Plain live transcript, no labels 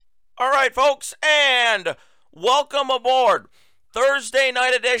right, folks, and welcome aboard. Thursday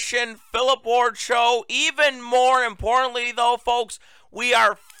night edition, Philip Ward Show. Even more importantly, though, folks, we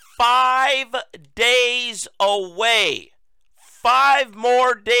are 5 days away. 5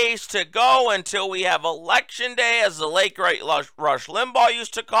 more days to go until we have Election Day, as the late great Rush Limbaugh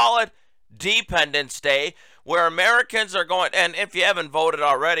used to call it, Dependence Day, where Americans are going, and if you haven't voted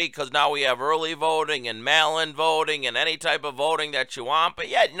already, because now we have early voting and mail-in voting and any type of voting that you want, but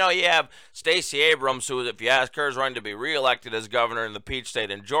yet, you have Stacey Abrams, who, if you ask her, is running to be reelected as governor in the Peach State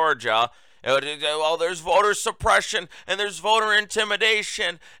in Georgia. Well, there's voter suppression and there's voter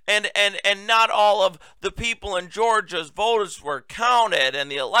intimidation, and not all of the people in Georgia's votes were counted, and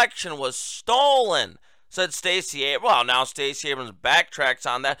the election was stolen, said Stacey Abrams. Well, now Stacey Abrams backtracks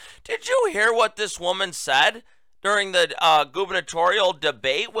on that. Did you hear what this woman said during the gubernatorial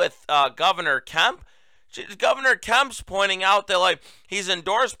debate with Governor Kemp? Governor Kemp's pointing out that he's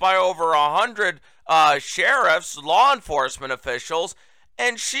endorsed by over 100 sheriffs, law enforcement officials,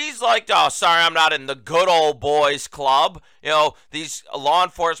 and she's like, oh, sorry, I'm not in the good old boys club. These law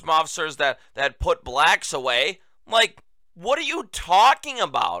enforcement officers that put blacks away. What are you talking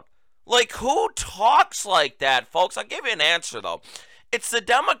about? Who talks like that, folks? I'll give you an answer, though. It's the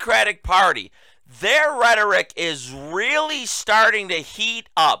Democratic Party. Their rhetoric is really starting to heat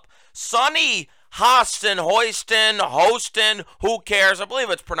up. Sonny Hostin, who cares? I believe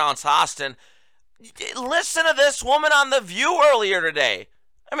it's pronounced Hostin. Listen to this woman on The View earlier today.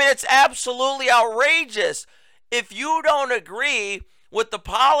 I mean, it's absolutely outrageous. If you don't agree with the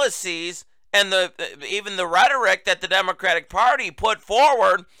policies and even the rhetoric that the Democratic Party put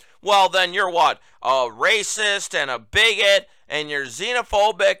forward, well, then you're what? A racist and a bigot, and you're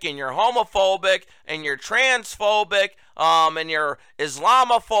xenophobic, and you're homophobic, and you're transphobic, and you're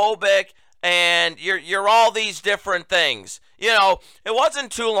Islamophobic, and you're all these different things. It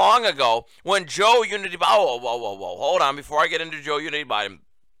wasn't too long ago when Joe Unity Biden, whoa, hold on, before I get into Joe Unity Biden.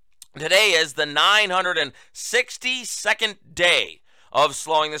 Today is the 962nd day of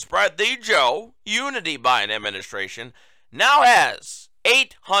slowing the spread. The Joe Unity Biden administration now has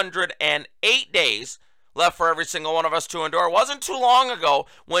 808 days left for every single one of us to endure. It wasn't too long ago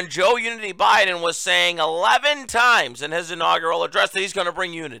when Joe Unity Biden was saying 11 times in his inaugural address that he's going to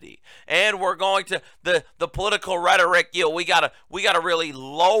bring unity. And we're going to, the political rhetoric, we gotta really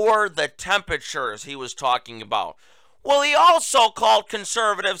lower the temperatures he was talking about. Well, he also called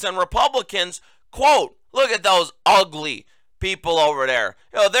conservatives and Republicans, quote, look at those ugly people over there.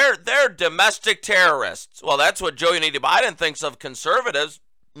 They're domestic terrorists. Well, that's what Joe Unity Biden thinks of conservatives.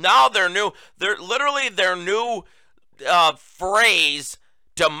 Now their new phrase,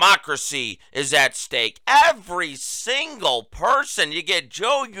 democracy is at stake. Every single person, you get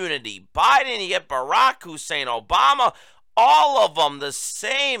Joe Unity Biden, you get Barack Hussein Obama, all of them the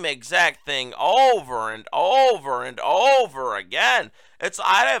same exact thing over and over and over again.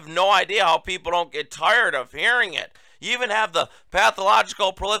 I have no idea how people don't get tired of hearing it. You even have the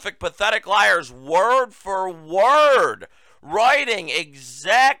pathological, prolific, pathetic liars word for word writing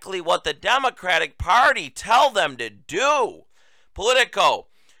exactly what the Democratic Party tell them to do. Politico,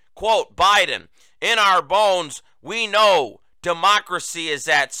 quote, Biden, in our bones, we know democracy is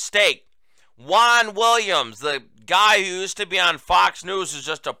at stake. Juan Williams, the guy who used to be on Fox News, is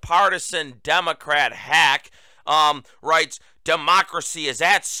just a partisan Democrat hack, writes, democracy is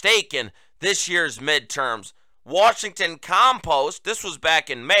at stake in this year's midterms. Washington Compost, this was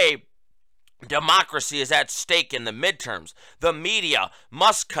back in May, democracy is at stake in the midterms. The media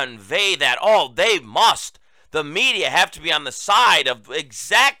must convey that. Oh, they must. The media have to be on the side of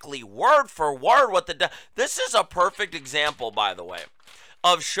exactly word for word what this is a perfect example, by the way,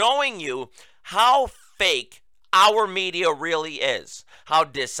 of showing you how fake our media really is, how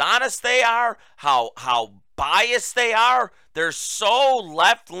dishonest they are, how biased they are. They're so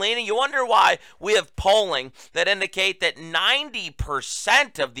left-leaning. You wonder why we have polling that indicate that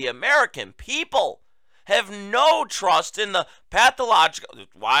 90% of the American people have no trust in the pathological,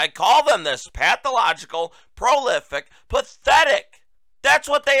 why I call them this, pathological, prolific, pathetic. That's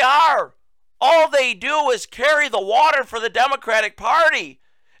what they are. All they do is carry the water for the Democratic Party.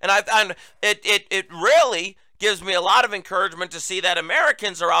 And it really gives me a lot of encouragement to see that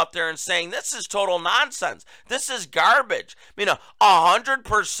Americans are out there and saying this is total nonsense. This is garbage.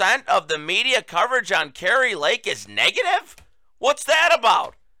 100% of the media coverage on Kari Lake is negative? What's that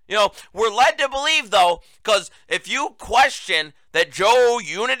about? We're led to believe, though, because if you question that Joe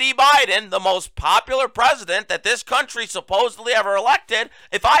Unity Biden, the most popular president that this country supposedly ever elected,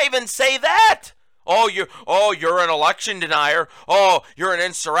 if I even say that, you're an election denier. Oh, you're an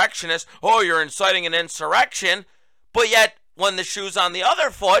insurrectionist. Oh, you're inciting an insurrection. But yet, when the shoe's on the other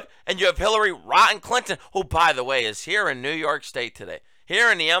foot and you have Hillary Rotten Clinton, who, by the way, is here in New York State today.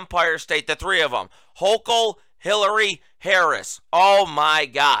 Here in the Empire State, the three of them. Hochul, Hillary, Harris. Oh, my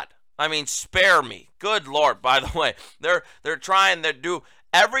God. I mean, spare me. Good Lord, by the way. They're trying to do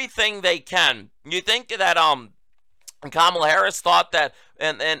everything they can. You think that Kamala Harris thought that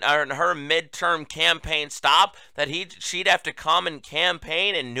in her midterm campaign stop that she'd have to come and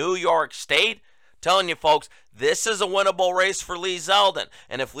campaign in New York State? Telling you folks, this is a winnable race for Lee Zeldin.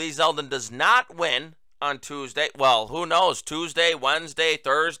 And if Lee Zeldin does not win on Tuesday, well, who knows? Tuesday, Wednesday,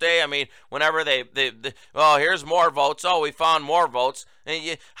 Thursday. I mean, whenever they oh, here's more votes. Oh, we found more votes.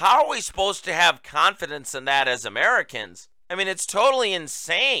 And how are we supposed to have confidence in that as Americans? I mean, it's totally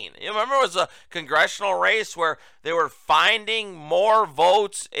insane. You remember it was a congressional race where they were finding more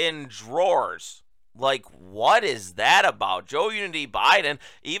votes in drawers. Like, what is that about? Joe Unity Biden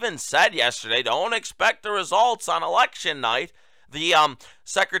even said yesterday, don't expect the results on election night. The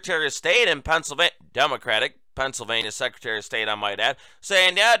Secretary of State in Pennsylvania, Democratic Pennsylvania Secretary of State, I might add,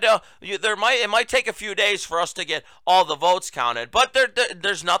 saying, yeah, it might take a few days for us to get all the votes counted. But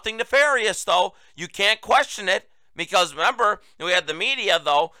there's nothing nefarious, though. You can't question it. Because remember, we had the media,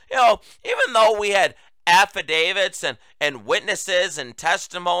 though, even though we had affidavits and witnesses and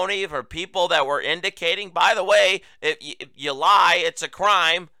testimony for people that were indicating, by the way, if you lie, it's a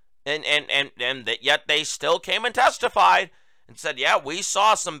crime, and that yet they still came and testified and said, yeah, we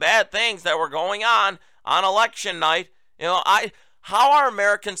saw some bad things that were going on election night. How are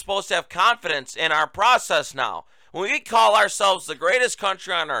Americans supposed to have confidence in our process now? We call ourselves the greatest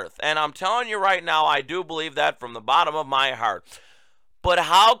country on earth, and I'm telling you right now, I do believe that from the bottom of my heart. But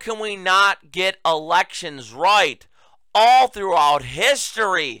how can we not get elections right all throughout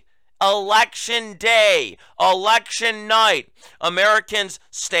history? Election day, election night. Americans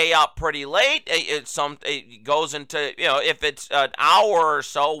stay up pretty late. It goes into, if it's an hour or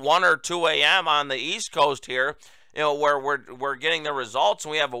so, 1 or 2 a.m. on the East Coast here, where we're getting the results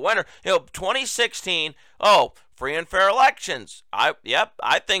and we have a winner. 2016, free and fair elections. I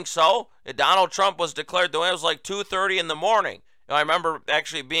think so. Donald Trump was declared the winner. It was like 2:30 in the morning. I remember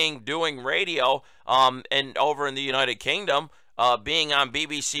actually doing radio and over in the United Kingdom, being on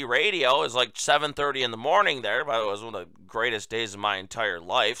BBC Radio is like 7:30 in the morning there. But it was one of the greatest days of my entire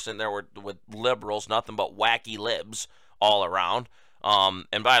life. Sitting there with liberals, nothing but wacky libs all around.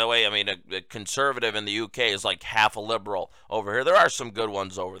 And by the way, I mean, a conservative in the UK is like half a liberal over here. There are some good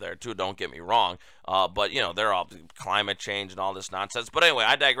ones over there, too, don't get me wrong. But, they're all climate change and all this nonsense. But anyway,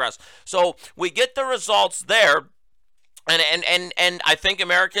 I digress. So we get the results there, and I think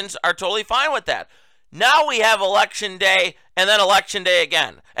Americans are totally fine with that. Now we have election day, and then election day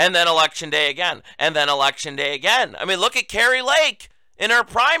again, and then election day again, and then election day again. I mean, look at Carrie Lake in her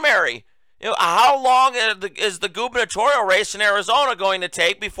primary. How long is the gubernatorial race in Arizona going to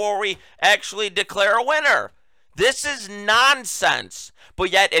take before we actually declare a winner? This is nonsense.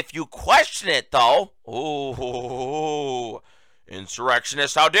 But yet, if you question it, though,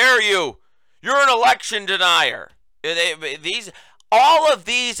 insurrectionists, how dare you? You're an election denier. All of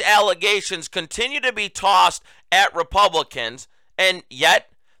these allegations continue to be tossed at Republicans, and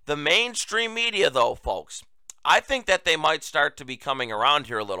yet the mainstream media, though, folks, I think that they might start to be coming around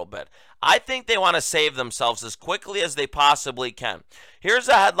here a little bit. I think they want to save themselves as quickly as they possibly can. Here's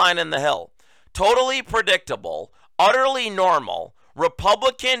a headline in The Hill. Totally predictable, utterly normal,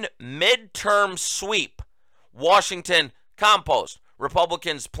 Republican midterm sweep. Washington Compost.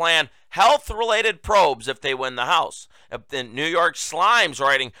 Republicans plan health-related probes if they win the House. The New York Slime's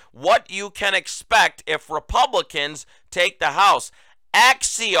writing, what you can expect if Republicans take the House.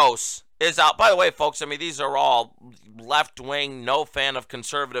 Axios is out. By the way, folks, I mean, these are all left-wing, no fan of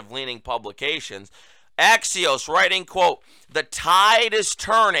conservative-leaning publications. Axios writing, quote, the tide is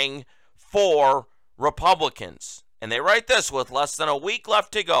turning for Republicans. And they write this, with less than a week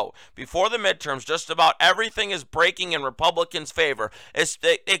left to go before the midterms, just about everything is breaking in Republicans' favor,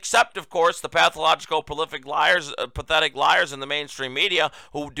 except, of course, the pathological, pathetic liars in the mainstream media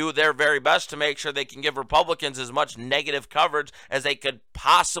who do their very best to make sure they can give Republicans as much negative coverage as they could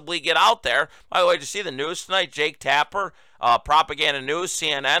possibly get out there. By the way, did you see the news tonight? Jake Tapper, Propaganda News,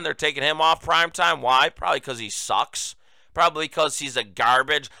 CNN, they're taking him off primetime. Why? Probably because he sucks. Probably because he's a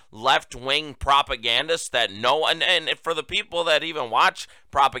garbage left-wing propagandist that and for the people that even watch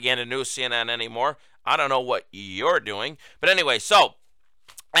Propaganda News CNN anymore, I don't know what you're doing. But anyway, so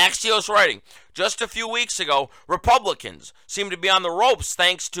Axios writing, just a few weeks ago, Republicans seem to be on the ropes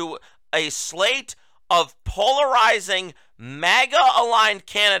thanks to a slate of polarizing MAGA-aligned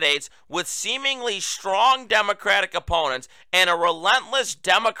candidates with seemingly strong Democratic opponents and a relentless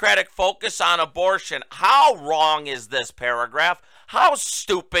Democratic focus on abortion. How wrong is this paragraph? How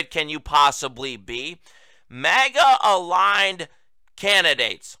stupid can you possibly be? MAGA-aligned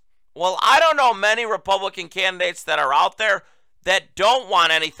candidates. Well, I don't know many Republican candidates that are out there that don't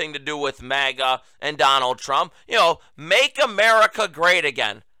want anything to do with MAGA and Donald Trump. Make America great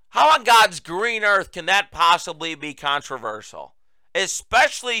again. How on God's green earth can that possibly be controversial?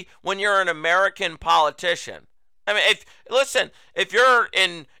 Especially when you're an American politician. I mean, if you're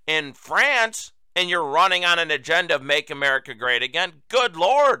in France and you're running on an agenda of make America great again, good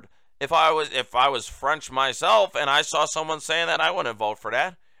Lord. If I was French myself and I saw someone saying that, I wouldn't vote for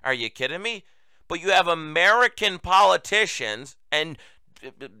that. Are you kidding me? But you have American politicians, and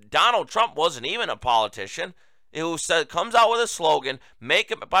Donald Trump wasn't even a politician, who comes out with a slogan,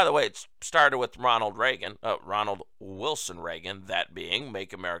 by the way, it started with Ronald Wilson Reagan, that being,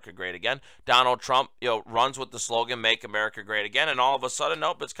 make America great again. Donald Trump, runs with the slogan, make America great again, and all of a sudden,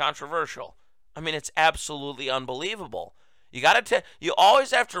 nope, it's controversial. I mean, it's absolutely unbelievable. You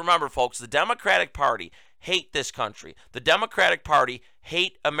always have to remember, folks, the Democratic Party hate this country. The Democratic Party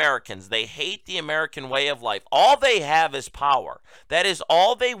hate Americans. They hate the American way of life. All they have is power. That is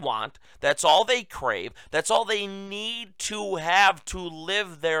all they want. That's all they crave. That's all they need to have to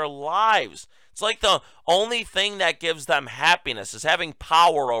live their lives. It's like the only thing that gives them happiness is having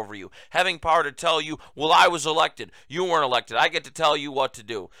power over you, having power to tell you, well, I was elected. You weren't elected. I get to tell you what to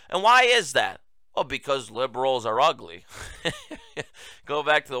do. And why is that? Well, because liberals are ugly. Go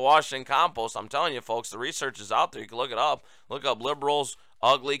back to the Washington Compost. I'm telling you, folks, the research is out there. You can look it up. Look up liberals,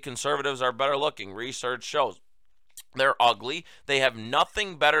 ugly, conservatives are better looking. Research shows. They're ugly. They have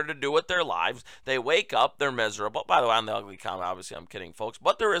nothing better to do with their lives. They wake up, they're miserable. By the way, I'm the ugly comment. Obviously, I'm kidding, folks.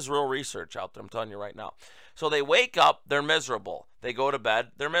 But there is real research out there. I'm telling you right now. So they wake up, they're miserable. They go to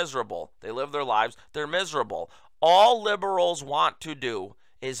bed, they're miserable. They live their lives, they're miserable. All liberals want to do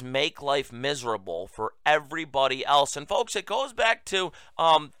is make life miserable for everybody else. And folks, it goes back to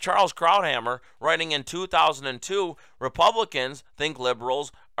Charles Krauthammer writing in 2002, Republicans think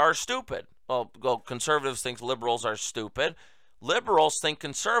liberals are stupid. Well, conservatives think liberals are stupid. Liberals think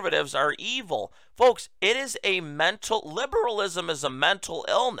conservatives are evil. Folks, liberalism is a mental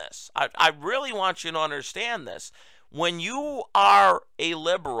illness. I really want you to understand this. When you are a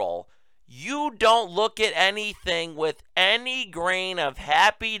liberal, you don't look at anything with any grain of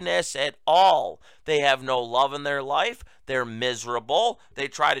happiness at all. They have no love in their life. They're miserable. They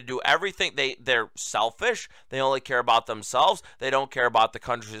try to do everything. They're selfish. They only care about themselves. They don't care about the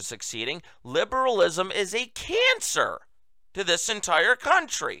country succeeding. Liberalism is a cancer to this entire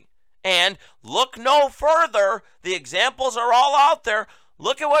country. And look no further. The examples are all out there.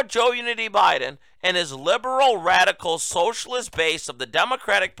 Look at what Joe Unity Biden and his liberal, radical, socialist base of the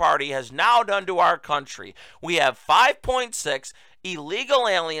Democratic Party has now done to our country. We have 5.6 illegal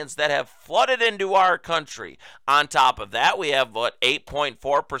aliens that have flooded into our country. On top of that, we have,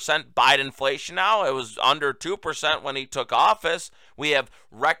 8.4% Biden inflation now. It was under 2% when he took office. We have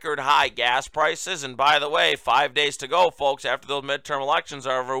record high gas prices. And by the way, 5 days to go, folks, after those midterm elections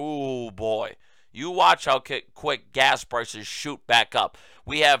are over. Ooh, boy. You watch how quick gas prices shoot back up.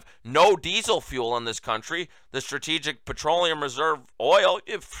 We have no diesel fuel in this country. The Strategic Petroleum Reserve oil,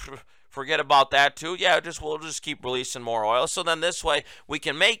 forget about that too. Yeah, we'll just keep releasing more oil. So then this way we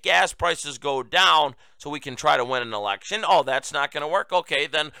can make gas prices go down so we can try to win an election. Oh, that's not going to work. Okay,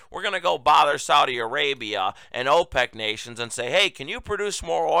 then we're going to go bother Saudi Arabia and OPEC nations and say, hey, can you produce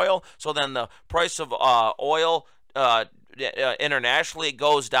more oil? So then the price of oil internationally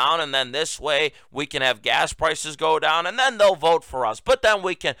goes down, and then this way we can have gas prices go down, and then they'll vote for us. But then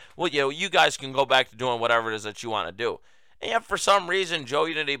you guys can go back to doing whatever it is that you want to do. And yet for some reason, Joe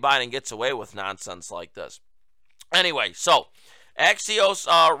Unity Biden gets away with nonsense like this. Anyway, so Axios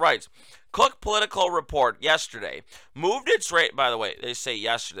writes, Cook Political Report yesterday moved its rate. By the way, they say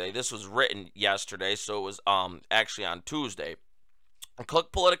yesterday. This was written yesterday, so it was actually on Tuesday.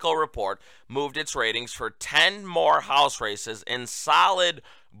 Cook Political Report moved its ratings for 10 more House races in solid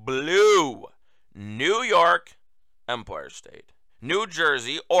blue. New York, Empire State, New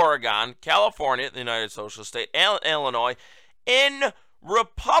Jersey, Oregon, California, the United Socialist State, and Illinois in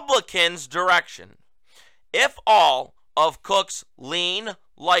Republicans' direction. If all of Cook's lean,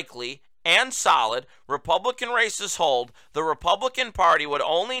 likely, and solid Republican races hold, the Republican Party would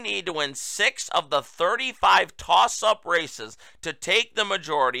only need to win 6 of the 35 toss-up races to take the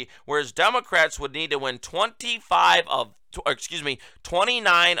majority, whereas Democrats would need to win 29 of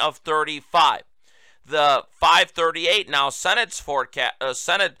 35. The 538 now Senate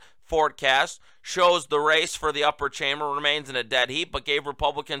forecast shows the race for the upper chamber remains in a dead heat, but gave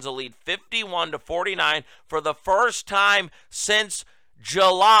Republicans a lead 51-49 for the first time since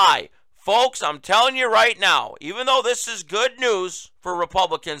July. Folks, I'm telling you right now, even though this is good news for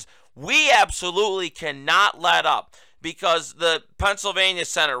Republicans, we absolutely cannot let up, because the Pennsylvania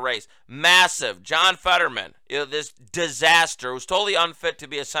Senate race, massive. John Fetterman, this disaster, who's totally unfit to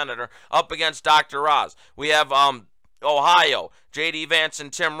be a senator, up against Dr. Oz. We have Ohio, J.D. Vance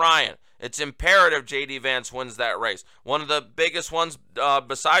and Tim Ryan. It's imperative J.D. Vance wins that race. One of the biggest ones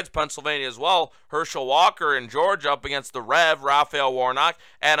besides Pennsylvania as well, Herschel Walker in Georgia up against the Rev, Raphael Warnock,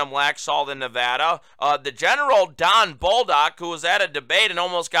 Adam Laxalt in Nevada. The General Don Bolduc, who was at a debate and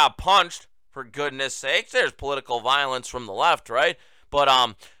almost got punched, for goodness sakes. There's political violence from the left, right? But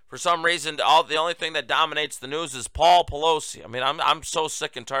for some reason, the only thing that dominates the news is Paul Pelosi. I mean, I'm so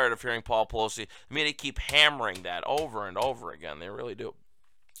sick and tired of hearing Paul Pelosi. I mean, they keep hammering that over and over again. They really do.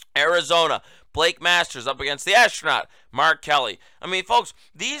 Arizona, Blake Masters up against the astronaut, Mark Kelly. I mean, folks,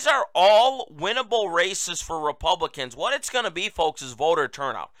 these are all winnable races for Republicans. What it's going to be, folks, is voter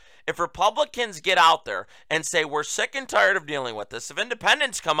turnout. If Republicans get out there and say we're sick and tired of dealing with this, if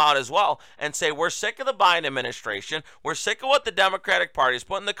independents come out as well and say we're sick of the Biden administration, we're sick of what the Democratic Party is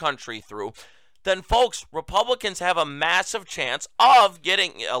putting the country through, then, folks, Republicans have a massive chance of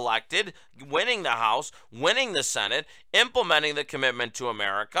getting elected, winning the House, winning the Senate, implementing the commitment to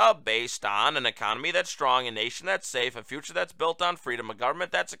America based on an economy that's strong, a nation that's safe, a future that's built on freedom, a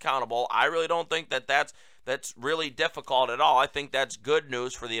government that's accountable. I really don't think that's really difficult at all. I think that's good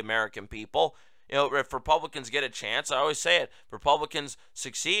news for the American people. You know, if Republicans get a chance, I always say it, if Republicans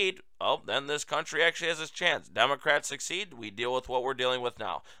succeed, well, then this country actually has its chance. Democrats succeed, we deal with what we're dealing with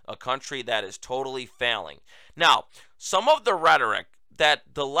now, a country that is totally failing. Now, some of the rhetoric that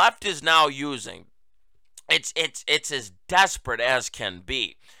the left is now using, it's as desperate as can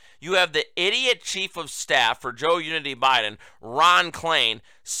be. You have the idiot chief of staff for Joe Unity Biden, Ron Klain,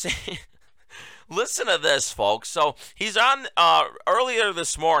 saying, listen to this, folks. So he's on earlier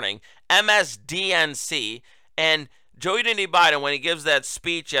this morning, MSDNC, and Joe Unity Biden, when he gives that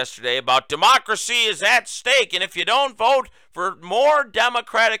speech yesterday about democracy is at stake, and if you don't vote for more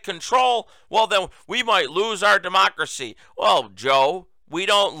Democratic control, well, then we might lose our democracy. Well, Joe, we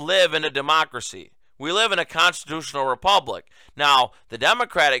don't live in a democracy. We live in a constitutional republic. Now, the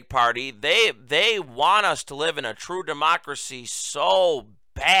Democratic Party, they want us to live in a true democracy so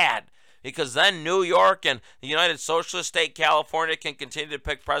bad, because then New York and the United Socialist State, California, can continue to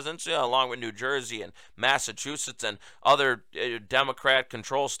pick presidents, along with New Jersey and Massachusetts and other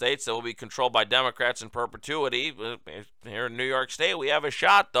Democrat-controlled states that will be controlled by Democrats in perpetuity. Here in New York State, we have a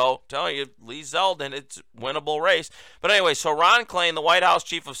shot, though. I'm telling you, Lee Zeldin, it's a winnable race. But anyway, so Ron Klain, the White House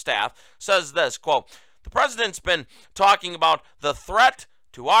Chief of Staff, says this, quote, "The president's been talking about the threat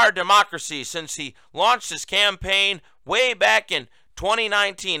to our democracy since he launched his campaign way back in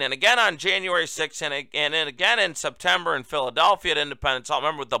 2019, and again on January 6th, and again in September in Philadelphia at Independence Hall.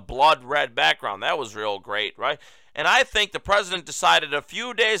 Remember with the blood red background? That was real great, right? And I think the president decided a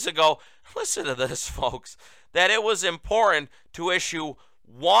few days ago, listen to this, folks, that it was important to issue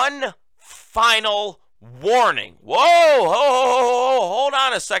one final warning. Whoa, hold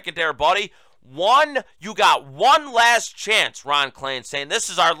on a second there, buddy. You got one last chance, Ron Klain saying, this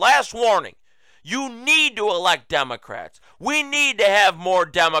is our last warning. You need to elect Democrats. We need to have more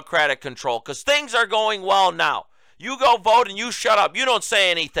Democratic control because things are going well now. You go vote and you shut up. You don't say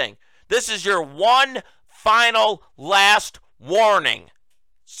anything. This is your one final last warning.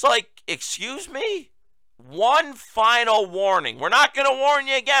 It's like, excuse me? One final warning. We're not going to warn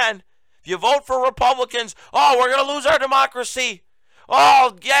you again. If you vote for Republicans, oh, we're going to lose our democracy.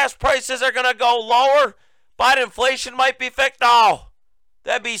 Oh, gas prices are going to go lower. Biden inflation might be fixed. Oh,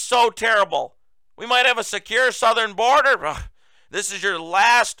 that'd be so terrible. We might have a secure southern border. This is your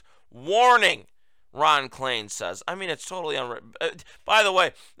last warning, Ron Klain says. I mean, it's totally by the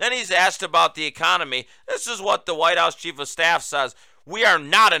way, then he's asked about the economy. This is what the White House Chief of Staff says. We are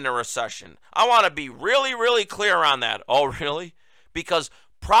not in a recession. I want to be really, really clear on that. Oh, really? Because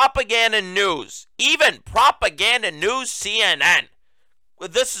propaganda news, even propaganda news, CNN,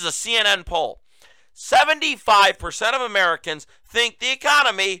 this is a CNN poll, 75% of Americans think the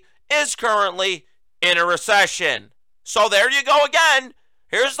economy is currently in a recession. So there you go again.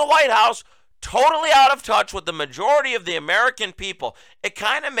 Here's the White House, totally out of touch with the majority of the American people. It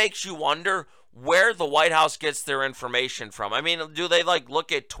kind of makes you wonder where the White House gets their information from. I mean, do they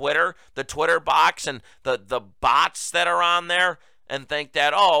look at Twitter, the Twitter box and the bots that are on there? and think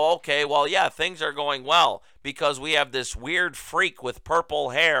that, oh, okay, well, yeah, things are going well because we have this weird freak with purple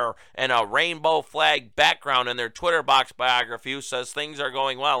hair and a rainbow flag background in their Twitter box biography who says things are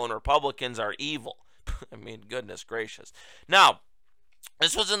going well and Republicans are evil. I mean, goodness gracious. Now,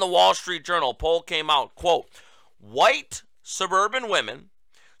 this was in the Wall Street Journal. Poll came out, quote, white suburban women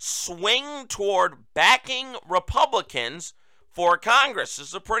swing toward backing Republicans for Congress. This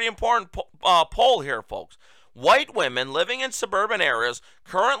is a pretty important poll here, folks. White women living in suburban areas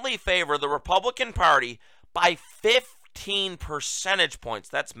currently favor the Republican Party by 15 percentage points.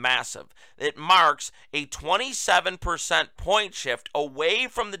 That's massive. It marks a 27% point shift away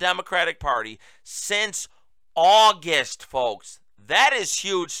from the Democratic Party since August, folks. That is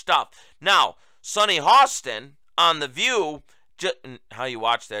huge stuff. Now, Sunny Hostin on The View, how you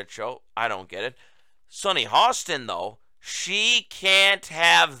watch that show, I don't get it. Sunny Hostin, though, she can't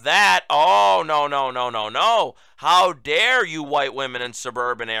have that. Oh, no. How dare you white women in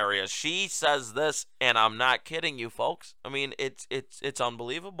suburban areas? She says this, and I'm not kidding you, folks. I mean, it's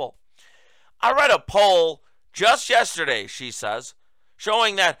unbelievable. I read a poll just yesterday, she says,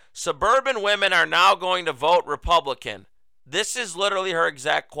 showing that suburban women are now going to vote Republican. This is literally her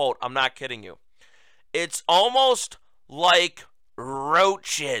exact quote. I'm not kidding you. It's almost like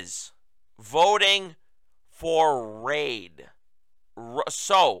roaches voting for Raid.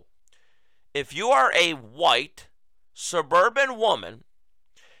 So, if you are a white suburban woman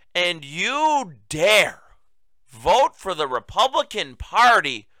and you dare vote for the Republican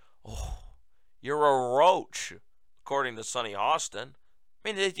Party, you're a roach, according to Sunny Hostin.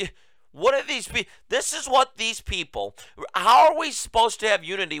 I mean, what are these people? This is what these people, how are we supposed to have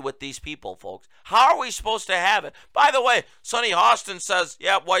unity with these people, folks? How are we supposed to have it? By the way, Sunny Hostin says,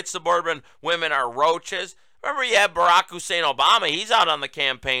 yeah, white suburban women are roaches. Remember you had Barack Hussein Obama. He's out on the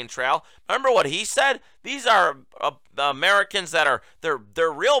campaign trail. Remember what he said? These are Americans that are,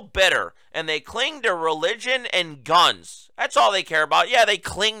 they're real bitter, and they cling to religion and guns. That's all they care about. Yeah, they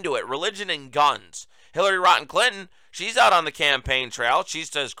cling to it, religion and guns. Hillary Rotten Clinton, she's out on the campaign trail. She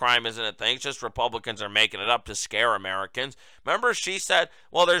says crime isn't a thing. It's just Republicans are making it up to scare Americans. Remember she said,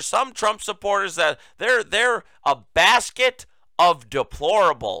 well, there's some Trump supporters that they're a basket of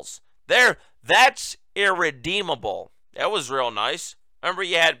deplorables. That's irredeemable. That was real nice. Remember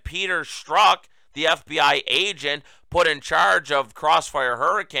you had Peter Strzok, the FBI agent, put in charge of Crossfire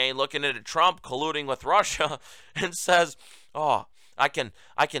Hurricane, looking into Trump colluding with Russia, and says, oh, I can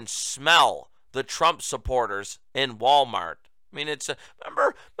smell the Trump supporters in Walmart. I mean, it's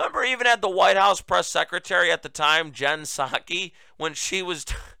remember even at the White House press secretary at the time, Jen Psaki, when she was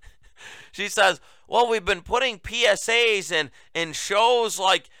she says, well, we've been putting PSAs in shows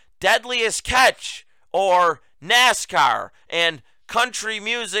like Deadliest Catch or NASCAR and country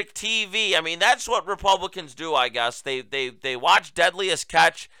music TV. I mean, that's what Republicans do, I guess. They watch Deadliest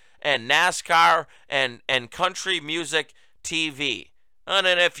Catch and NASCAR and country music TV. And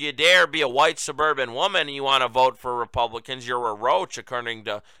then if you dare be a white suburban woman and you want to vote for Republicans, you're a roach, according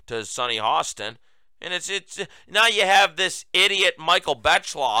to Sunny Hostin. And it's now you have this idiot Michael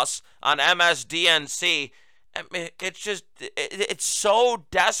Beschloss on MSDNC. I mean, it's so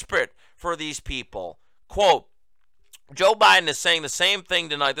desperate for these people. Quote, Joe Biden is saying the same thing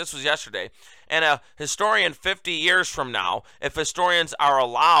tonight. This was yesterday. And a historian 50 years from now, if historians are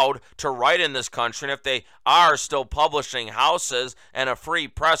allowed to write in this country, and if they are still publishing houses and a free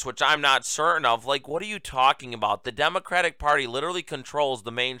press, which I'm not certain of, like, what are you talking about? The Democratic Party literally controls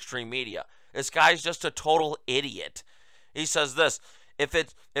the mainstream media. This guy's just a total idiot. He says this,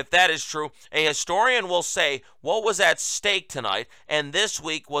 if that is true, a historian will say what was at stake tonight and this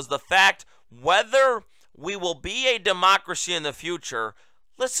week was the fact whether we will be a democracy in the future.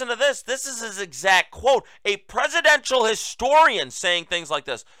 Listen to this. This is his exact quote. A presidential historian saying things like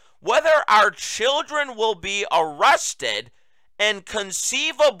this. Whether our children will be arrested and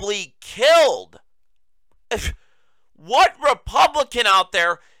conceivably killed. What Republican out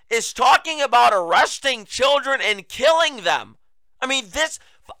there is talking about arresting children and killing them? I mean,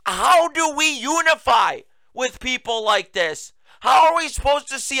 how do we unify with people like this? How are we supposed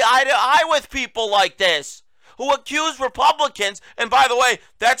to see eye to eye with people like this who accuse Republicans? And by the way,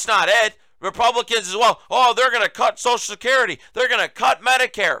 that's not it. Republicans as well. Oh, they're going to cut Social Security. They're going to cut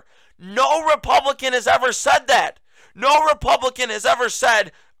Medicare. No Republican has ever said that. No Republican has ever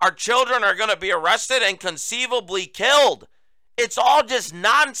said our children are going to be arrested and conceivably killed. It's all just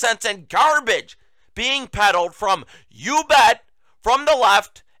nonsense and garbage being peddled from, you bet, from the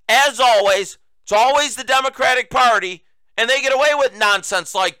left. As always, it's always the Democratic Party. And they get away with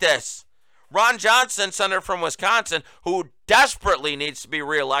nonsense like this. Ron Johnson, senator from Wisconsin, who desperately needs to be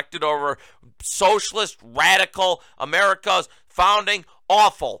reelected over socialist, radical America's founding,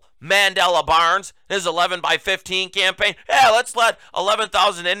 awful. Mandela Barnes, his 11 by 15 campaign. Yeah, let's let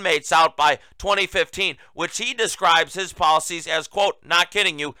 11,000 inmates out by 2015, which he describes his policies as, quote, not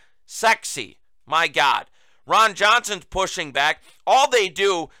kidding you, sexy. My God. Ron Johnson's pushing back. All they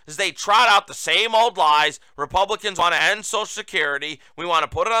do is they trot out the same old lies. Republicans want to end Social Security. We want to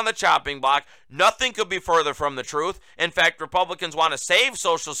put it on the chopping block. Nothing could be further from the truth. In fact, Republicans want to save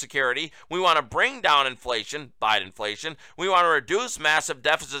Social Security. We want to bring down inflation, Biden inflation. We want to reduce massive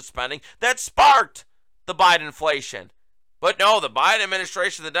deficit spending that sparked the Biden inflation. But no, the Biden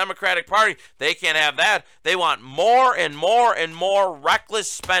administration, the Democratic Party, they can't have that. They want more and more and more reckless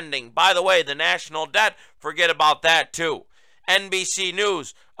spending. By the way, the national debt, forget about that too. NBC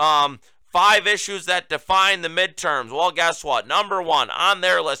News, 5 issues that define the midterms. Well, guess what? Number 1 on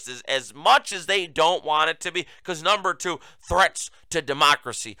their list is, as much as they don't want it to be, because number 2, threats to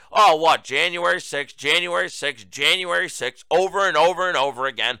democracy. Oh, what? January 6th, January 6th, January 6th, over and over and over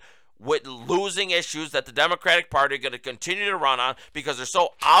again, with losing issues that the Democratic Party are going to continue to run on because they're so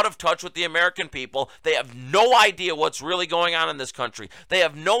out of touch with the American people. They have no idea what's really going on in this country. They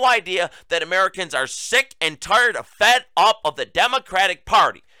have no idea that Americans are sick and tired of fed up of the Democratic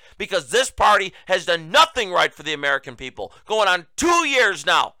Party because this party has done nothing right for the American people. Going on 2 years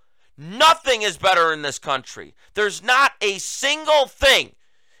now. Nothing is better in this country. There's not a single thing.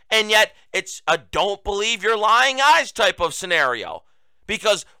 And yet it's a don't believe your lying eyes type of scenario.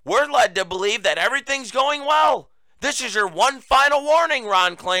 Because we're led to believe that everything's going well. This is your one final warning,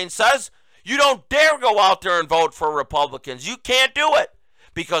 Ron Klain says. You don't dare go out there and vote for Republicans. You can't do it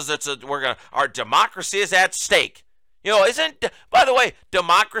because our democracy is at stake. You know, by the way,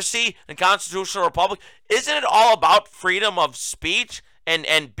 democracy and constitutional republic, isn't it all about freedom of speech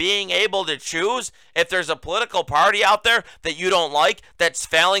and being able to choose? If there's a political party out there that you don't like that's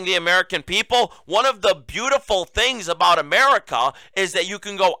failing the American people, one of the beautiful things about America is that you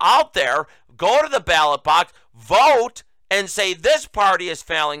can go out there, go to the ballot box, vote, and say this party is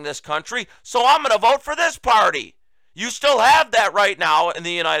failing this country, so I'm going to vote for this party. You still have that right now in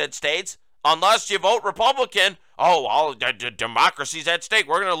the United States, unless you vote Republican. Oh, all democracy's at stake.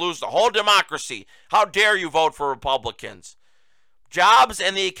 We're going to lose the whole democracy. How dare you vote for Republicans? Jobs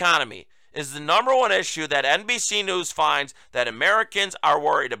and the economy is the number 1 issue that NBC News finds that Americans are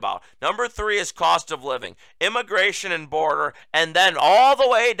worried about. Number 3 is cost of living, immigration and border, and then all the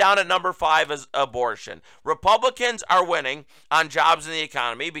way down at number 5 is abortion. Republicans are winning on jobs and the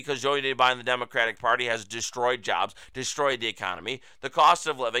economy because Joe Biden and the Democratic Party has destroyed jobs, destroyed the economy. The cost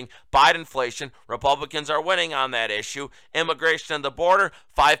of living, Biden inflation, Republicans are winning on that issue. Immigration and the border,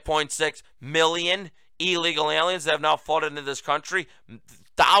 5.6 million illegal aliens that have now flooded into this country.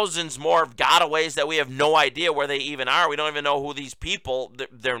 Thousands more of gotaways that we have no idea where they even are. We don't even know who these people,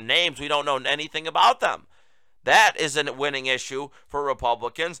 their names, we don't know anything about them. That is a winning issue for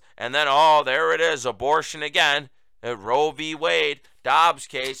Republicans. And then, oh, there it is, abortion again. Roe v. Wade, Dobbs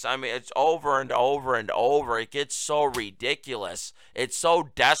case. I mean, it's over and over and over. It gets so ridiculous. It's so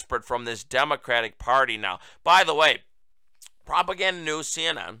desperate from this Democratic Party now. By the way, Propaganda News,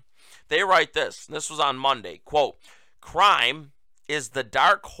 CNN, they write this. This was on Monday. Quote, crime is the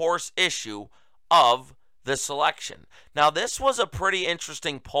dark horse issue of this election. Now, this was a pretty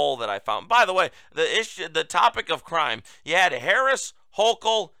interesting poll that I found. By the way, the topic of crime, you had Harris,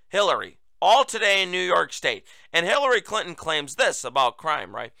 Hochul, Hillary, all today in New York State. And Hillary Clinton claims this about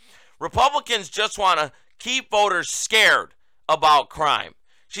crime, right? Republicans just want to keep voters scared about crime.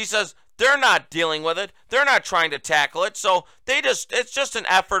 She says they're not dealing with it. They're not trying to tackle it. So it's just an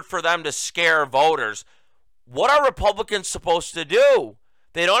effort for them to scare voters. What are Republicans supposed to do?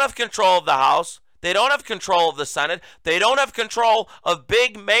 They don't have control of the House. They don't have control of the Senate. They don't have control of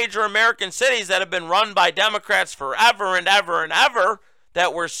big major American cities that have been run by Democrats forever and ever and ever,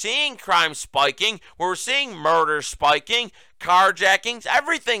 that we're seeing crime spiking, we're seeing murder spiking, carjackings.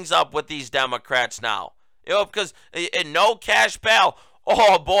 Everything's up with these Democrats now. You know, because no cash bail.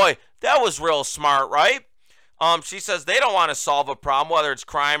 Oh boy, that was real smart, right? She says they don't want to solve a problem, whether it's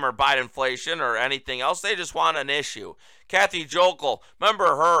crime or Biden inflation or anything else. They just want an issue. Kathy Jokel,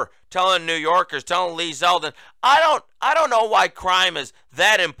 remember her telling New Yorkers, telling Lee Zeldin, I don't know why crime is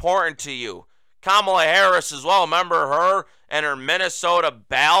that important to you. Kamala Harris as well, remember her and her Minnesota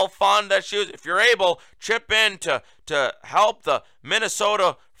bail fund that she was, if you're able, chip in to help the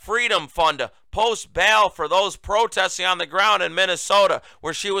Minnesota Freedom Fund to post bail for those protesting on the ground in Minnesota,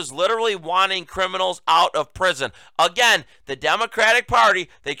 where she was literally wanting criminals out of prison. Again, the Democratic Party,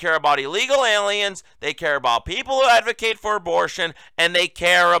 they care about illegal aliens, they care about people who advocate for abortion, and they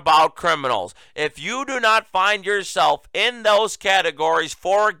care about criminals. If you do not find yourself in those categories,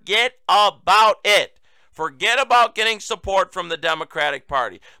 forget about it. Forget about getting support from the Democratic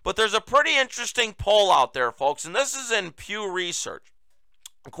Party. But there's a pretty interesting poll out there, folks, and this is in Pew Research.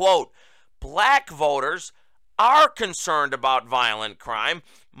 Quote, black voters are concerned about violent crime.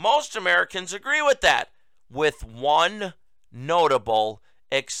 Most Americans agree with that, with one notable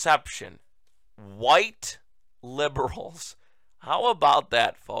exception. White liberals. How about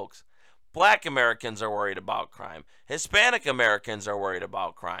that, folks? Black Americans are worried about crime. Hispanic Americans are worried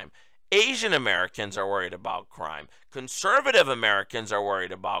about crime. Asian Americans are worried about crime. Conservative Americans are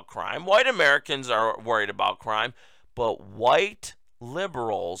worried about crime. White Americans are worried about crime. But white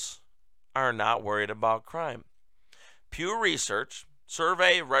liberals are not worried about crime. Pew Research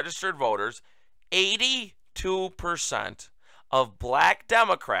survey registered voters, 82% of black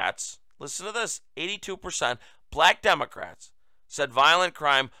Democrats, listen to this, 82% black Democrats said violent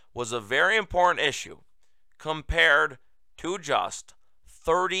crime was a very important issue, compared to just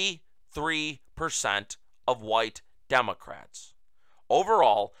 33% of white Democrats.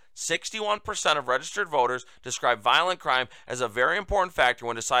 Overall, 61% of registered voters describe violent crime as a very important factor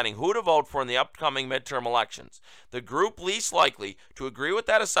when deciding who to vote for in the upcoming midterm elections. The group least likely to agree with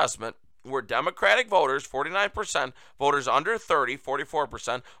that assessment were Democratic voters, 49%, voters under 30,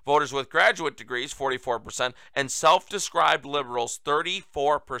 44%, voters with graduate degrees, 44%, and self-described liberals,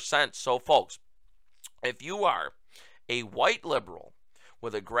 34%. So, folks, if you are a white liberal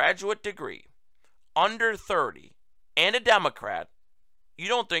with a graduate degree, under 30, and a Democrat, you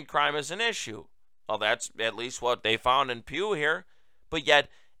don't think crime is an issue. Well, that's at least what they found in Pew here. But yet,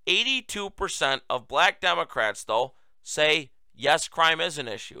 82% of black Democrats, though, say, yes, crime is an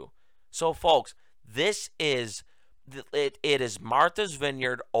issue. So, folks, it is Martha's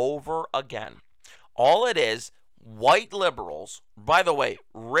Vineyard over again. All it is, white liberals, by the way,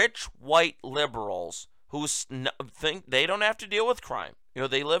 rich white liberals who think they don't have to deal with crime. You know,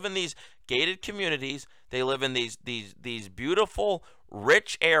 they live in these gated communities. They live in these beautiful,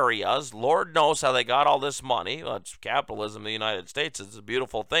 rich areas. Lord knows how they got all this money. Well, it's capitalism in the United States. It's a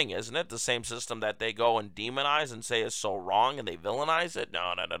beautiful thing, isn't it? The same system that they go and demonize and say is so wrong and they villainize it.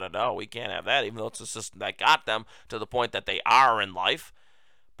 No. We can't have that, even though it's a system that got them to the point that they are in life.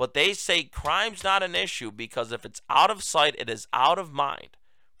 But they say crime's not an issue because if it's out of sight, it is out of mind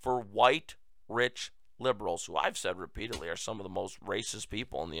for white, rich liberals, who I've said repeatedly are some of the most racist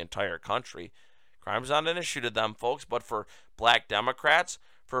people in the entire country. Crime's not an issue to them, folks, but for black Democrats,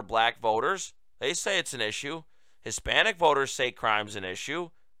 for black voters, they say it's an issue. Hispanic voters say crime's an issue.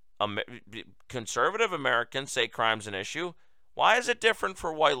 Conservative Americans say crime's an issue. Why is it different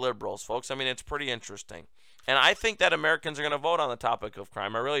for white liberals, folks? I mean, it's pretty interesting. And I think that Americans are going to vote on the topic of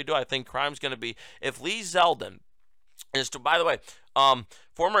crime. I really do. I think crime's going to be, if Lee Zeldin is to, by the way,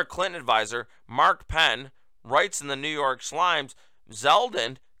 former Clinton advisor Mark Penn writes in the New York Slimes,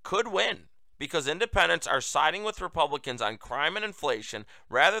 Zeldin could win because independents are siding with Republicans on crime and inflation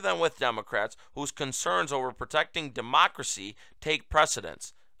rather than with Democrats whose concerns over protecting democracy take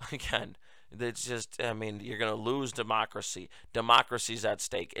precedence. Again, it's just, I mean, you're going to lose democracy. Democracy's at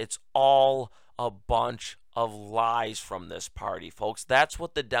stake. It's all a bunch of lies from this party, folks. That's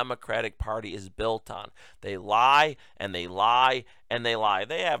what the Democratic Party is built on. They lie and they lie and they lie.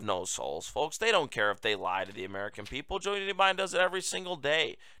 They have no souls, folks. They don't care if they lie to the American people. Joe Biden does it every single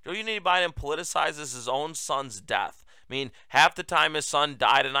day. Joe Biden politicizes his own son's death. I mean, half the time his son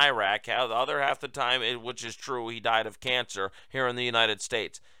died in Iraq, the other half the time, which is true, he died of cancer here in the United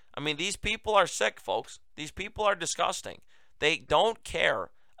States. I mean, these people are sick, folks. These people are disgusting. They don't care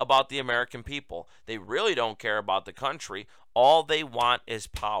about the American people. They really don't care about the country. All they want is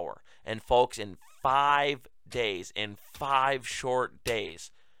power. And folks, in 5 days, in 5 short days,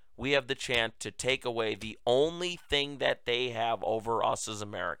 we have the chance to take away the only thing that they have over us as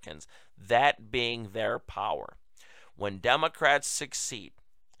Americans, that being their power. When Democrats succeed,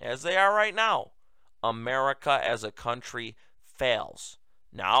 as they are right now, America as a country fails.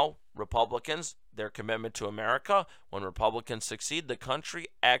 Now, Republicans, their commitment to America, when Republicans succeed, the country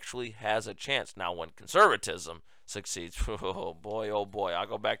actually has a chance. Now, when conservatism succeeds, oh boy, I'll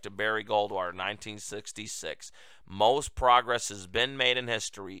go back to Barry Goldwater, 1966. Most progress has been made in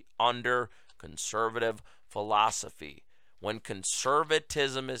history under conservative philosophy. When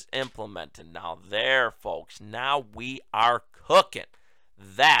conservatism is implemented, now there, folks, now we are cooking.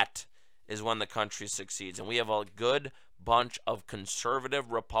 That is when the country succeeds. And we have a good bunch of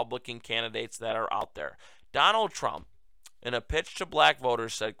conservative Republican candidates that are out there. Donald Trump, in a pitch to black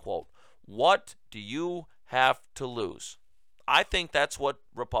voters, said, quote, "What do you have to lose?" I think that's what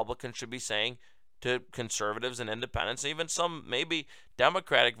Republicans should be saying to conservatives and independents, even some maybe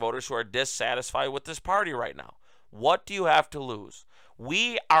Democratic voters who are dissatisfied with this party right now. What do you have to lose?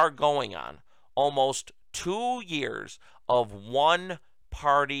 We are going on almost 2 years of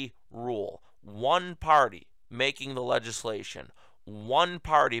one-party rule, one party making the legislation, one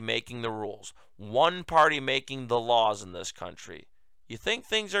party making the rules, one party making the laws in this country. You think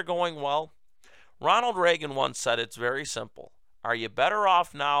things are going well? Ronald Reagan once said it's very simple. Are you better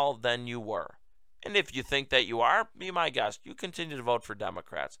off now than you were? And if you think that you are, be my guest. You continue to vote for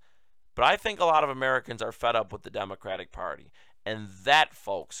Democrats. But I think a lot of Americans are fed up with the Democratic Party. And that,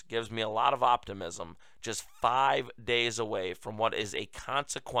 folks, gives me a lot of optimism just 5 days away from what is a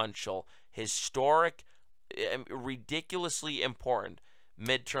consequential, historic, ridiculously important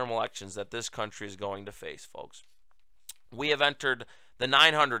midterm elections that this country is going to face, folks. We have entered the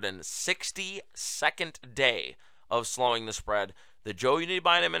 962nd day of slowing the spread. The Joe Unity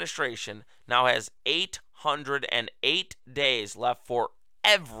Biden administration now has 808 days left for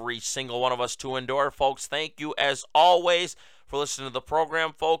every single one of us to endure, folks. Thank you, as always, for listening to the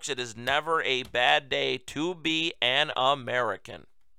program, folks. It is never a bad day to be an American.